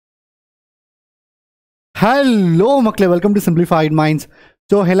Hello ಮಕ್ಕಳೇ, welcome to simplified minds.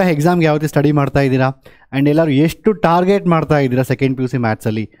 So ಎಲ್ಲ ಎಕ್ಸಾಮ್ಗೆ ಯಾವತ್ತೂ ಸ್ಟಡಿ ಮಾಡ್ತಾ ಇದ್ದೀರಾ ಆ್ಯಂಡ್ ಎಲ್ಲರೂ ಎಷ್ಟು ಟಾರ್ಗೆಟ್ ಮಾಡ್ತಾ ಇದ್ದೀರಾ ಸೆಕೆಂಡ್ PUC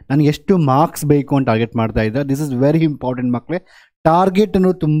ಮ್ಯಾಥ್ಸಲ್ಲಿ ನನಗೆ ಎಷ್ಟು ಮಾರ್ಕ್ಸ್ ಬೇಕು ಅಂತ ಟಾರ್ಗೆಟ್ ಮಾಡ್ತಾ ಇದ್ದೀರಾ. ದಿಸ್ ಇಸ್ ವೆರಿ ಇಂಪಾರ್ಟೆಂಟ್ ಮಕ್ಕಳೇ. ಟಾರ್ಗೆಟ್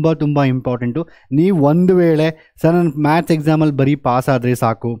ಅನ್ನೋದು ತುಂಬ ಇಂಪಾರ್ಟೆಂಟು. ನೀವು ಒಂದು ವೇಳೆ ಸರ್ ನನ್ನ ಮ್ಯಾಥ್ಸ್ ಎಕ್ಸಾಮಲ್ಲಿ ಬರೀ ಪಾಸ್ ಆದರೆ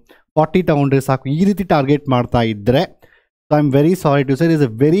ಸಾಕು, 40 ತೊಗೊಂಡ್ರೆ ಸಾಕು, ಈ ರೀತಿ ಟಾರ್ಗೆಟ್ ಮಾಡ್ತಾ ಇದ್ದರೆ so I am very sorry to say is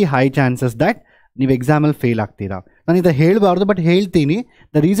a very high chances that ನೀವು ಎಕ್ಸಾಮಲ್ಲಿ ಫೇಲ್ ಆಗ್ತೀರಾ. ನಾನು ಇದು ಹೇಳಬಾರ್ದು, ಬಟ್ ಹೇಳ್ತೀನಿ.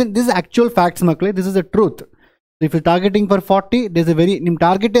 The reason this actual facts ಮಕ್ಕಳೇ, this is a truth. If you targeting for 40, Des A very ನಿಮ್ಮ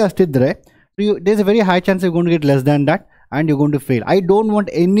ಟಾರ್ಗೆಟೇ ಅಷ್ಟಿದ್ದರೆ Des A very high chance you gonna to get less than that and you gonna to fail. I don't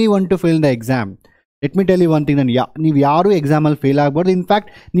want any one to fail the exam. Let me tell you one thing, ನೀವು ಯಾರೂ ಎಕ್ಸಾಮಲ್ಲಿ fail ಆಗಬಾರ್ದು.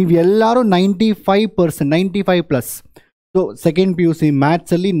 In fact ನೀವು ಎಲ್ಲರೂ 95%, 95+. So second PUC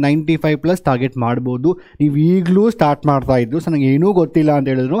ಮ್ಯಾಥ್ಸಲ್ಲಿ 95+ target ಮಾಡ್ಬೋದು. ನೀವು ಈಗಲೂ start ಮಾಡ್ತಾ ಇದ್ದು ಸೊ ನನಗೆ ಏನೂ ಗೊತ್ತಿಲ್ಲ ಅಂತ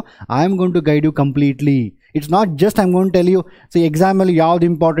ಹೇಳಿದ್ರು, I am gonna to guide you completely. It's not just I am gonna tell you so ಎಕ್ಸಾಮಲ್ಲಿ ಯಾವ್ದು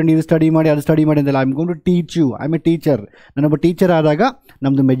ಇಂಪಾರ್ಟೆಂಟ್, ಇದು ಸ್ಟಡಿ ಮಾಡಿ ಅದು ಸ್ಟಡಿ ಮಾಡಿ ಅಂತಲ್ಲ. I am gonna to teach you. I am A teacher. ನಾನೊಬ್ಬ ಟೀಚರ್ ಆದಾಗ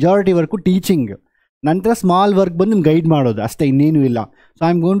ನಮ್ಮದು ಮೆಜಾರಿಟಿ ವರ್ಕು ಟೀಚಿಂಗ್, ನಂತರ ಸ್ಮಾಲ್ ವರ್ಕ್ ಬಂದು ನಿಮ್ಗೆ ಗೈಡ್ ಮಾಡೋದು ಅಷ್ಟೇ, ಇನ್ನೇನು ಇಲ್ಲ. So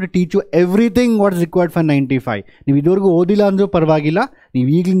I am gonna to teach you everything what is required for 95. ನೀವು ಇದುವರೆಗೂ ಓದಿಲ್ಲ ಅಂದರೂ ಪರವಾಗಿಲ್ಲ, ನೀವು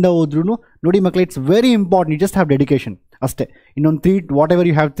ಈಗಲಿಂದ ಓದ್ರೂ ನೋಡಿ ಮಕ್ಕಳು, it's very important. You just have dedication ಅಷ್ಟೇ. ಇನ್ನೊಂದು what ever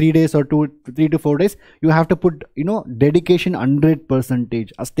you have 3 days or 3 to 4 days, you have to put dedication 100%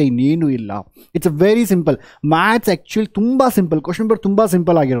 ಅಷ್ಟೇ, ಇನ್ನೇನು ಇಲ್ಲ. It's very simple. Maths actually ತುಂಬ ಸಿಂಪಲ್, ಕ್ವಶನ್ ಪೇಪರ್ ತುಂಬ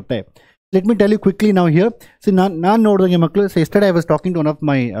ಸಿಂಪಲ್ ಆಗಿರುತ್ತೆ. Let me tell you quickly ನಾವು here. So ನಾನು ನೋಡಿದಂಗೆ ಮಕ್ಕಳು, so yesterday I was talking to one of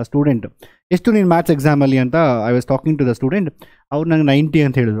my student. ಎಷ್ಟು ನೀನು ಮ್ಯಾಥ್ಸ್ ಎಕ್ಸಾಮಲ್ಲಿ ಅಂತ I was talking to the student. ಅವ್ರು ನಂಗೆ 90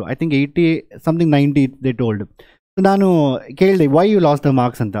 ಅಂತ ಹೇಳಿದ್ರು. I think 80 something 90 they told. So ನಾನು ಕೇಳಿದೆ why you loss the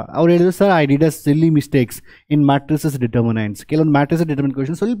marks ಅಂತ. ಅವ್ರು ಹೇಳಿದ್ರು, sir I did a silly mistakes in matrices determinants. ಕೆಲವೊಂದು ಮ್ಯಾಟ್ರಿಸಸ್ ಡಿಟರ್ಮಿನೆಂಟ್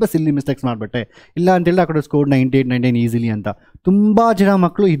ಕ್ವಶನ್ ಸ್ವಲ್ಪ ಸಿಲ್ಲಿ ಮಿಸ್ಟೇಕ್ಸ್ ಮಾಡಿಬಿಟ್ಟೆ, ಇಲ್ಲ ಅಂತೇಳಿ ಆ ಕಡೆ ಸ್ಕೋರ್ 98, 99 ಈಸಿಲಿ ಅಂತ. ತುಂಬ ಜನ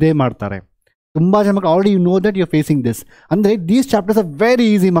ಮಕ್ಕಳು ಇದೇ ಮಾಡ್ತಾರೆ. ತುಂಬ ಜನ ಮಕ್ಕಳು already you know that you are facing this. ಅಂದರೆ these chapters are very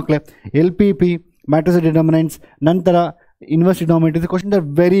easy ಮಕ್ಕಳೇ. LPP, ಮ್ಯಾಟ್ರಿಸಸ್ ಡಿಟರ್ಮಿನೆಂಟ್ಸ್, ನಂತರ inverse ಟ್ರಿಗೊನೋಮೆಟ್ರಿ questions are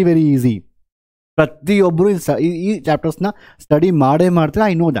very easy. ಪ್ರತಿಯೊಬ್ಬರು ಈ ಚಾಪ್ಟರ್ಸ್ನ ಸ್ಟಡಿ ಮಾಡೇ ಮಾಡ್ತಾರೆ.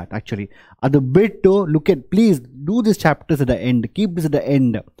 I know that actually. ಅದು ಬಿಟ್ಟು look at, please do this chapters at the end, keep this at the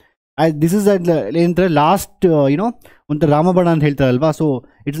end. This is ಏನಂತಾರೆ last ಒಂಥರ ರಾಮಬಾಣ ಅಂತ ಹೇಳ್ತಾರಲ್ವಾ. So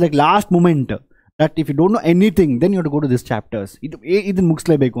it's like last moment that if you don't know anything then you have to go to this chapters. ಇದನ್ನು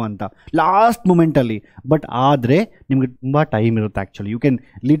ಮುಗಿಸ್ಲೇಬೇಕು ಅಂತ last ಮೂಮೆಂಟಲ್ಲಿ. But ಆದರೆ ನಿಮಗೆ ತುಂಬ ಟೈಮ್ ಇರುತ್ತೆ ಆ್ಯಕ್ಚುಲಿ. ಯು ಕ್ಯಾನ್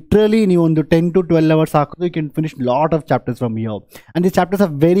ಲಿಟ್ರಲಿ ನೀವು ಒಂದು 10 to 12 hours ಹಾಕಿದ್ರೆ you can finish lot of chapters from here. And this chapters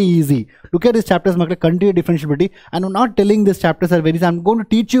are very easy. Look at this chapters ಮಕ್ಕಳು. Continue differentiability. I am not telling this chapters are very, I am gonna to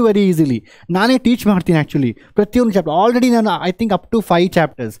teach you very easily. ನಾನೇ teach ಮಾಡ್ತೀನಿ actually ಪ್ರತಿಯೊಂದು chapter. Already ನಾನು I think up to 5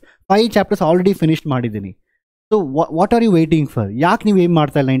 chapters already finish ಮಾಡಿದ್ದೀನಿ. So what are you waiting for? ಯಾಕೆ ನೀವು aim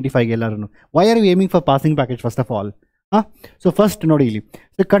ಮಾಡ್ತಾ ಇಲ್ಲ 95 ಎಲ್ಲರೂ? Why are you aiming for passing package first of all? So first ನೋಡಿ ಇಲ್ಲಿ,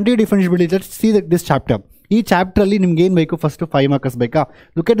 so continue differentiability. Let's see this chapter. ಈ ಚಾಪ್ಟ್ರಲ್ಲಿ ನಿಮ್ಗೆ ಏನು ಬೇಕು? ಫಸ್ಟು 5 marks ಬೇಕಾ?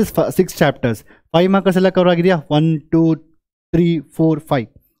 Look at this 6 chapters. 5 marks ಎಲ್ಲ ಕವರ್ ಆಗಿದೆಯಾ? 1 2 3 4 5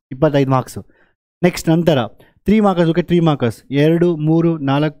 25 ಮಾರ್ಕ್ಸು. ನೆಕ್ಸ್ಟ್ ನಂತರ 3 marks. Look at 3 marks. 2 3 4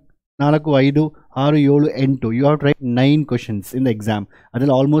 5 6 7 8. You have to right 9 questions in the exam.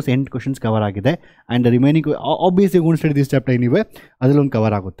 ಅದರಲ್ಲಿ ಆಲ್ಮೋಸ್ಟ್ 8 questions ಕವರ್ ಆಗಿದೆ. And remaining obviously gonna study this chapter anyway, ಅದರಲ್ಲಿ ಒಂದು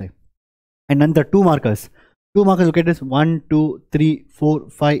cover ಆಗುತ್ತೆ. And ನಂತರ 2 marks. Look at this 1 2 3 4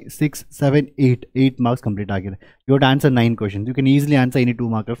 5 6 7 8 marks complete ಆಗಿದೆ. You have to answer 9 questions. You can easily answer any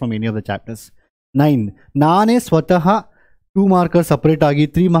 2 markers from any of the chapters. 9 ನಾನೇ ಸ್ವತಃ 2 markers separate ಆಗಿ,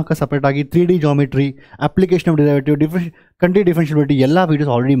 3 markers separate ಆಗಿ, 3D geometry, application of derivative, continue differentiability ಎಲ್ಲ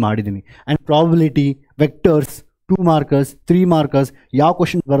videos already ಮಾಡಿದ್ದೀನಿ. And probability, vectors, 2 markers, 3 markers, ಯಾವ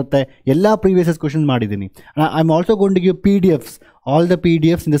questions ಬರುತ್ತೆ ಎಲ್ಲ previous questions ಮಾಡಿದ್ದೀನಿ. I am also gonna to give PDFs, all the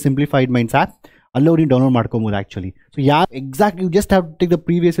PDFs in the simplified minds app. ಅಲ್ಲೂ ನೀವು download ಮಾಡ್ಕೊಬೋದು actually. So exact you just have to take the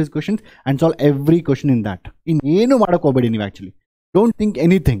previous questions and solve every question in that. ಇನ್ನೇನು ಮಾಡೋಕ್ಕೋಗಬೇಡಿ ನೀವು actually. Don't think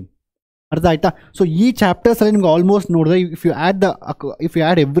anything. ಅರ್ಥ ಆಯ್ತಾ? So ಈ ಚಾಪ್ಟರ್ಸಲ್ಲಿ ನಿಮ್ಗೆ almost ನೋಡಿದ್ರೆ ಇಫ್ ಯು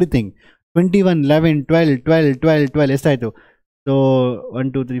ಆ್ಯಡ್ ಎವ್ರಿಥಿಂಗ್ 21 11 12 12 12 12 ಎಷ್ಟಾಯಿತು? So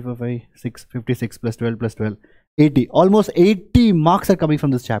 1 2 3 4 5 6 56 + 12 + 12 80. Almost 80 marks are coming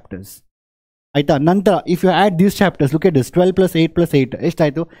from this chapters. ಆಯಿತಾ? ನಂತರ if you add these chapters, look at this 12 + 8 + 8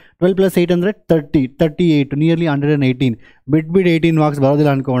 ಎಷ್ಟಾಯಿತು? 12 + 8 ಅಂದರೆ 30, 38, ನಿಯರ್ಲಿ 118. ಬಿಟ್ಬಿಟ್ಟು 18 marks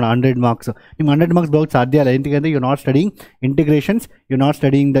ಬರೋದಿಲ್ಲ ಅನ್ಕೋಣ. 100 marks. ನಿಮ್ಗೆ 100 marks ಬರೋದು ಸಾಧ್ಯ ಇಲ್ಲ. ಎಂತಂದರೆ you not studying integrations, you not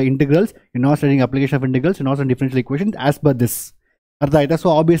studying the integrals, you not studying application of integrals, you not studying differential equations as per this. ಅರ್ಥ ಆಯಿತಾ? ಸೊ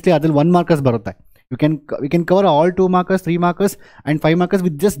ಆಬ್ವಿಯಸ್ಲಿ ಅದ್ರಲ್ಲಿ 1 markers ಬರುತ್ತೆ. You can cover all 2 markers, 3 markers and 5 markers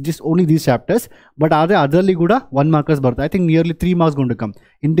with just only these chapters. But ಅದರಲ್ಲಿ ಕೂಡ 1 markers ಬರುತ್ತೆ. I think nearly 3 marks going to come.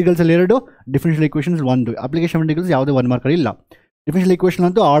 Integrals ಅಲ್ಲಿ 2, differential equations 1, application integrals ಯಾವುದೇ 1 marker ಇಲ್ಲ. Differential equation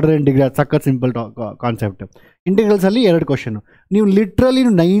ಅಂತೂ order and degree, ಸಖತ್ simple concept. ಇಂಟಿಗ್ರಲ್ಸಲ್ಲಿ 2 question. ನೀವು literally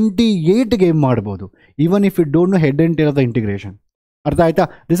 98 game ಮಾಡ್ಬೋದು, even if you don't know head and tail of the integration. ಅರ್ಥ ಆಯ್ತಾ?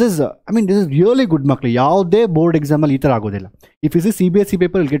 This is really good ಮಕ್ಕಳು. ಯಾವುದೇ ಬೋರ್ಡ್ ಎಕ್ಸಾಮಲ್ಲಿ ಈ ಥರ ಆಗೋದಿಲ್ಲ. If is CBSE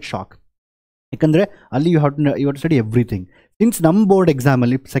paper will get shock. ಯಾಕಂದರೆ ಅಲ್ಲಿ you have to study everything. Since ನಮ್ಮ ಬೋರ್ಡ್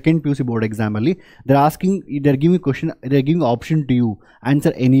ಎಕ್ಸಾಮಲ್ಲಿ, ಸೆಕೆಂಡ್ PUC ಬೋರ್ಡ್ ಎಕ್ಸಾಮಲ್ಲಿ they are giving question, they are giving option two you,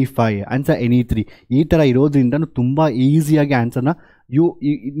 answer any 5, answer any 3. ಈ ಥರ ಇರೋದ್ರಿಂದ ತುಂಬ ಈಸಿಯಾಗಿ ಆನ್ಸರ್ನ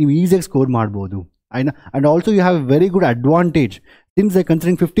ನೀವು ಈಸಿಯಾಗಿ ಸ್ಕೋರ್ ಮಾಡ್ಬೋದು. And also you have A very good advantage since they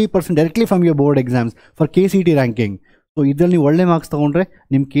considering 50% directly from your board exams for KCT ranking. So ಇದರಲ್ಲಿ ನೀವು ಒಳ್ಳೆ ಮಾರ್ಕ್ಸ್ ತೊಗೊಂಡ್ರೆ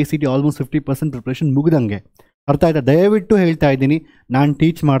ನಿಮ್ಮ KCT ಆಲ್ಮೋಸ್ಟ್ 50% ಪ್ರಿಪ್ರೇಷನ್ ಮುಗ್ದಂಗೆ. ಅರ್ಥ ಆಯ್ತಾ? ದಯವಿಟ್ಟು ಹೇಳ್ತಾ ಇದ್ದೀನಿ, ನಾನು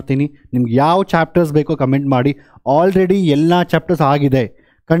ಟೀಚ್ ಮಾಡ್ತೀನಿ. ನಿಮ್ಗೆ ಯಾವ ಚಾಪ್ಟರ್ಸ್ ಬೇಕೋ ಕಮೆಂಟ್ ಮಾಡಿ. ಆಲ್ರೆಡಿ ಎಲ್ಲ ಚಾಪ್ಟರ್ಸ್ ಆಗಿದೆ.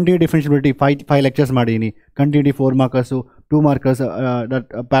 ಕಂಟಿನ್ಯೂ ಡಿಫರೆನ್ಷಿಯಬಿಲಿಟಿ 5 ಲೆಕ್ಚರ್ಸ್ ಮಾಡಿದ್ದೀನಿ. Continuity 4 ಮಾರ್ಕರ್ಸು, 2 markers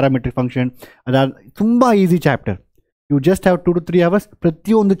parametric function. ತುಂಬ easy chapter. You just have 2 to 3 hours.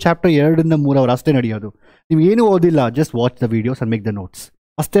 ಪ್ರತಿಯೊಂದು ಚಾಪ್ಟರ್ 2 to 3 hours ಅಷ್ಟೇ ನಡೆಯೋದು. ನೀವು ಏನೂ ಓದಿಲ್ಲ, just watch the videos and make the notes.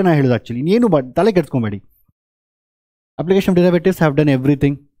 ಅಷ್ಟೇ ನಾನು ಹೇಳೋದು. ಆ್ಯಕ್ಚುಲಿ ಇನ್ನೇನು ತಲೆ ಕೆಡ್ಸ್ಕೊಬೇಡಿ. Application derivatives have done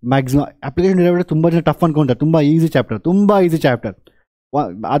everything. Maximum application derivative ತುಂಬ ಜನ ಟಫ್ ಅನ್ಕೊಂತಾರೆ. ತುಂಬ ಈಸಿ ಚಾಪ್ಟರ್.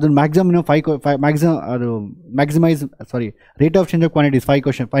 ಅದನ್ನು rate of change of quantities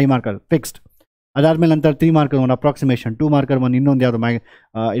 5 marker fixed. ಅದಾದಮೇಲೆ ನಂತರ 3 ಮಾರ್ಕರ್ ಒಂದು ಅಪ್ರಾಕ್ಸಿಮೇಷನ್, 2 ಮಾರ್ಕರ್ ಒಂದು ಇನ್ನೊಂದು ಯಾವುದು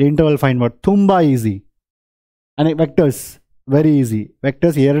ಇಂಟರ್ವಲ್ ಫೈಂಡ್ ಮಾಡಿ. ತುಂಬ easy. And vectors very easy.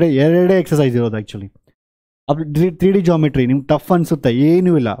 Vectors ಎರಡೇ ಎಕ್ಸಸೈಸ್ ಇರೋದು ಆ್ಯಕ್ಚುಲಿ. 3D ಜಾಮೆಟ್ರಿ ನಿಮ್ಗೆ ಟಫ್ ಅನಿಸುತ್ತೆ,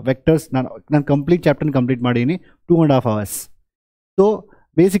 ಏನೂ ಇಲ್ಲ. ವೆಕ್ಟರ್ಸ್ ನಾನು ಕಂಪ್ಲೀಟ್ ಚಾಪ್ಟರ್ನ ಕಂಪ್ಲೀಟ್ ಮಾಡೀನಿ 2.5 hours. So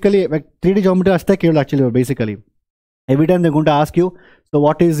basically 3D geometry ಅಷ್ಟೇ ಕೇಳೋದು actually. Basically every time they gonna to ask you, so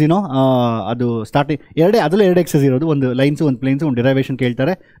what is ಅದು ಸ್ಟಾರ್ಟಿಂಗ್ ಅದರಲ್ಲೂ 2 ಎಕ್ಸಸೈಸ್ ಇರೋದು. ಒಂದು ಲೈನ್ಸು, ಒಂದು ಪ್ಲೇನ್ಸು, ಒಂದು ಡಿರೈವೇಷನ್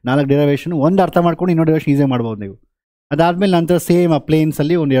ಕೇಳ್ತಾರೆ. 4 ಡಿರೈವೇಷನ್, ಒಂದು ಅರ್ಥ ಮಾಡ್ಕೊಂಡು ಇನ್ನೊಂದು ಡಿರೈವೇಷನ್ ಈಸಿಯಾಗಿ ಮಾಡ್ಬೋದು ನೀವು. ಅದಾದಮೇಲೆ ನಂತರ ಸೇಮ್ ಆ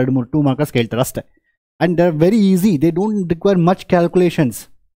ಪ್ಲೇನ್ಸಲ್ಲಿ ಒಂದು 2 ಮಾರ್ಕರ್ಸ್ ಕೇಳ್ತಾರೆ ಅಷ್ಟೇ. And they are very easy. They don't require much calculations.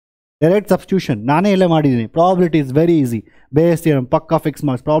 Direct substitution ನಾನೇ ಎಲ್ಲ ಮಾಡಿದ್ದೀನಿ. Probability is very easy. Base theorem, ಪಕ್ಕಾ ಫಿಕ್ಸ್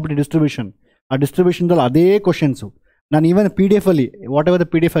ಮಾರ್ಕ್ಸ್, ಪ್ರಾಬಿಲಿಟಿ ಡಿಸ್ಟ್ರಿಬ್ಯೂಷನ್. ಆ ಡಿಸ್ಟ್ರಿಬ್ಯೂಷನ್ದಲ್ಲಿ ಅದೇ ಕ್ವಶನ್ಸು ನಾನು ಈವನ್ PDF ಅಲ್ಲಿ what ever the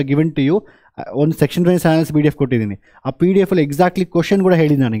PDF I given to you, ಒಂದು section wise analysis PDF ಕೊಟ್ಟಿದ್ದೀನಿ. ಆ PDF ಅಲ್ಲಿ ಎಕ್ಸಾಕ್ಟ್ಲಿ ಕ್ವಶನ್ ಕೂಡ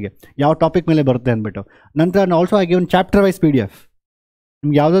ಹೇಳಿದ್ದೀನಿ ನನಗೆ ಯಾವ ಟಾಪಿಕ್ ಮೇಲೆ ಬರುತ್ತೆ ಅಂದ್ಬಿಟ್ಟು. ನಂತರ ನಾನು ಆಲ್ಸೋ ಆಗಿ ಒಂದು ಚಾಪ್ಟರ್ ವೈಸ್ PDF.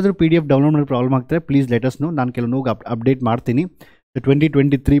 ನಿಮ್ಗೆ ಯಾವುದಾದ್ರೂ PDF ಡೌನ್ಲೋಡ್ ಮಾಡಿ ಪ್ರಾಬ್ಲಮ್ ಆಗ್ತಾರೆ, ಪ್ಲೀಸ್ ಲೆಟ್ ಅಸ್ ನೋ. ನಾನು ಕೆಲವೊಂದು ಅಪ್ಡೇಟ್ ಮಾಡ್ತೀನಿ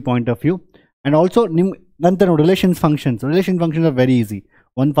 2023 point of view. And also ನಂತರ ನೋಡಿ relation functions are very easy.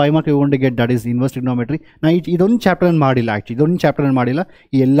 1 5 mark you want to get, that is inverse trigonometry. ನಾನು ಇದೊಂದು ಚಾಪ್ಟರ್ ಮಾಡಿಲ್ಲ ಆ್ಯಕ್ಚುಲಿ. ಇದೊಂದು ಚಾಪ್ಟರ್ ಮಾಡಿಲ್ಲ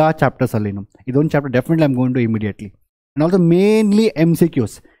ಈ ಎಲ್ಲ ಚಾಪ್ಟರ್ಸಲ್ಲಿನೂ. ಇದೊಂದು chapter definitely I am going to immediately. And also mainly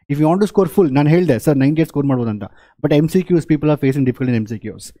MCQs. If you want to score full, ನಾನು ಹೇಳಿದೆ ಸರ್ 98 ಸ್ಕೋರ್ ಮಾಡ್ಬೋದು ಅಂತ. But MCQs people are facing difficulty in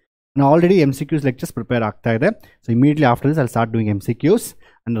MCQs. ನಾನು ಆಲ್ರೆಡಿ MCQs ಲೆಕ್ಚರ್ಸ್ ಪ್ರಿಪೇರ್ ಆಗ್ತಾ ಇದೆ. So immediately after this I start doing MCQs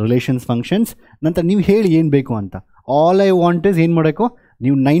and relations functions. ನಂತರ ನೀವು ಹೇಳಿ ಏನು ಬೇಕು ಅಂತ. ಆಲ್ ಐ ವಾಂಟ್ ಇಸ್ ಏನು ಮಾಡಬೇಕು,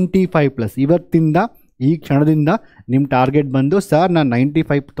 ನೀವು 95+. ಇವತ್ತಿಂದ ಈ ಕ್ಷಣದಿಂದ ನಿಮ್ಮ ಟಾರ್ಗೆಟ್ ಬಂದು, ಸರ್ ನಾನು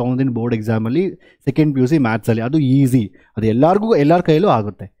 95 ತೊಗೊಂಡಿದ್ದೀನಿ ಬೋರ್ಡ್ ಎಕ್ಸಾಮಲ್ಲಿ ಸೆಕೆಂಡ್ PUC ಮ್ಯಾಥ್ಸಲ್ಲಿ. ಅದು ಈಸಿ. ಅದು ಎಲ್ಲರ ಕೈಯಲ್ಲೂ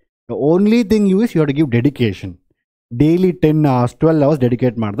ಆಗುತ್ತೆ. The only thing you have to give dedication. Daily 10 hours 12 hours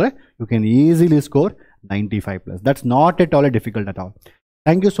dedicate ಮಾಡಿದ್ರೆ you can easily score 95+. That's not at all A difficult at all.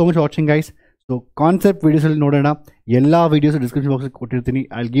 Thank you so much watching guys. So concept ವೀಡಿಯೋಸಲ್ಲಿ ನೋಡೋಣ. ಎಲ್ಲ videos description ಬಾಕ್ಸಲ್ಲಿ ಕೊಟ್ಟಿರ್ತೀನಿ.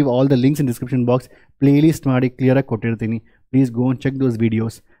 I will give all the links in description box. Playlist ಮಾಡಿ ಕ್ಲಿಯರಾಗಿ ಕೊಟ್ಟಿರ್ತೀನಿ. Please go and check those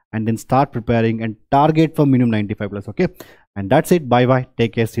videos and then start preparing and target for minimum 95+. Okay, and that's it. Bye bye,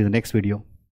 take care, see you in the next video.